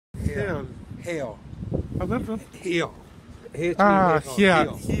Here. Here. A ver, no? Here. Here. Ah, here.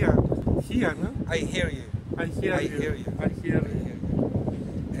 Here. Here. Here, no? I hear you. I hear I you. hear you. I hear you.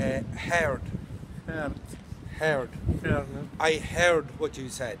 Heard. Heard. Heard. Heard, no? I heard what you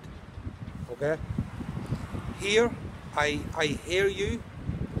said. Okay? Here, I hear you.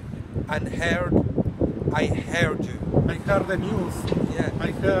 And heard, I heard you. I heard the news. Yeah.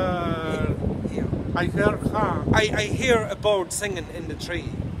 I heard. Here. I heard her. I hear a bird singing in the tree.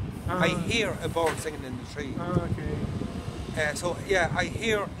 Ah. I hear a bird singing in the tree. Okay. So yeah, I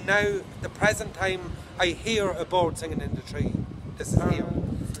hear now, the present time, I hear a bird singing in the tree. This is here.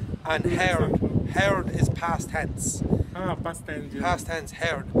 And heard is past tense. Ah, past tense. Yeah. Past tense,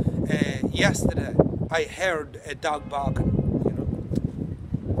 heard. Yesterday, I heard a dog barking. You know.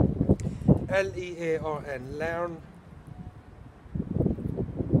 L-E-A-R-N, learn.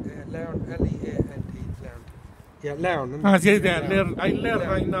 Learn, L-E-A-N-T, learn. Yeah, learn. Ah, yes, yeah, learn. I learn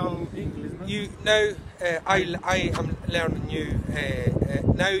right now English. No? You now, I am learning you.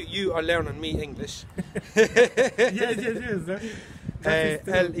 Now you are learning me English. Yes.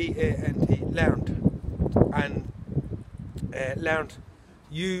 L-E-A-N-T, learned, and learned.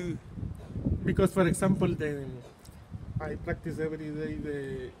 You. Because, for example, I practice every day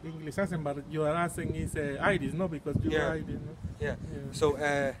the English accent, but your accent is Irish, no? Because you are Irish, no? Yeah. So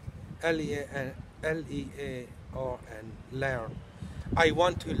L-E-A-R-N, learn. I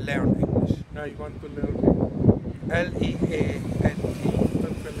want to learn English. I want to learn L-E-A-N-T,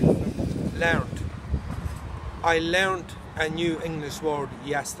 learned. I learned a new English word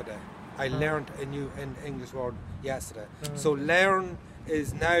yesterday. I learned a new English word yesterday. So learn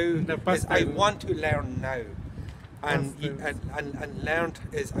is now, I want to learn now. And learned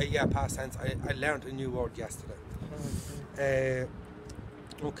is, past tense. I learned a new word yesterday.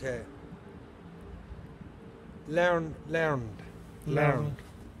 Okay. Learned.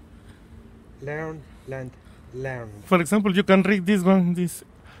 For example, you can read this one. This.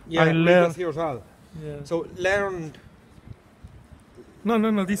 Yeah, I learned. Here as well. Yeah. So learned.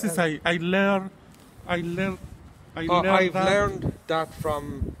 No. This is I learned. I've learned that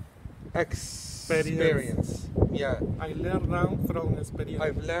from experience. Yeah. I learned that from experience.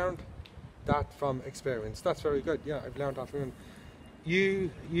 I've learned that from experience. That's very good. Yeah, I've learned that from. You'll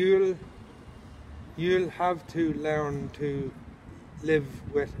have to learn to live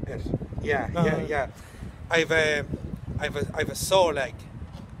with it. Yeah. I've a sore leg.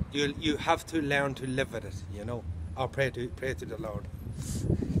 You have to learn to live with it. You know, or pray to the Lord.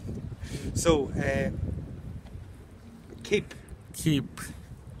 So keep.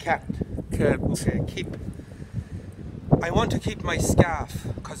 Kept. Okay, keep. I want to keep my scarf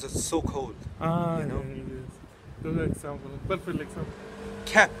because it's so cold. Ah, you know? Yes. Good example. Perfect example.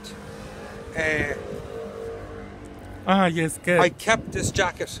 Kept. Yes, kept. I kept this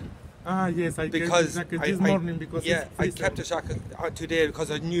jacket. Yes, I kept because this jacket this morning because it's I kept the jacket today because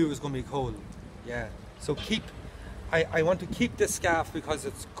I knew it was going to be cold. Yeah. So keep. I want to keep this scarf because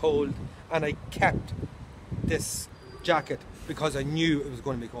it's cold, and I kept this jacket because I knew it was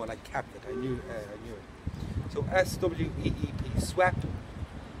going to be cold. I kept it. I knew it. So S-W-E-E-P, swept.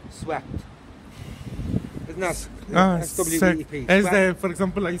 Isn't that S-W-E-E-P? For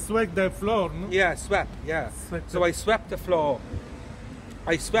example, I swept the floor, no? Yeah, swept, yeah. So I swept the floor.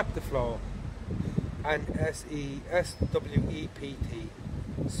 And S-E-S-W-E-P-T,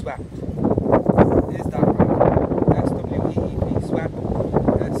 swept.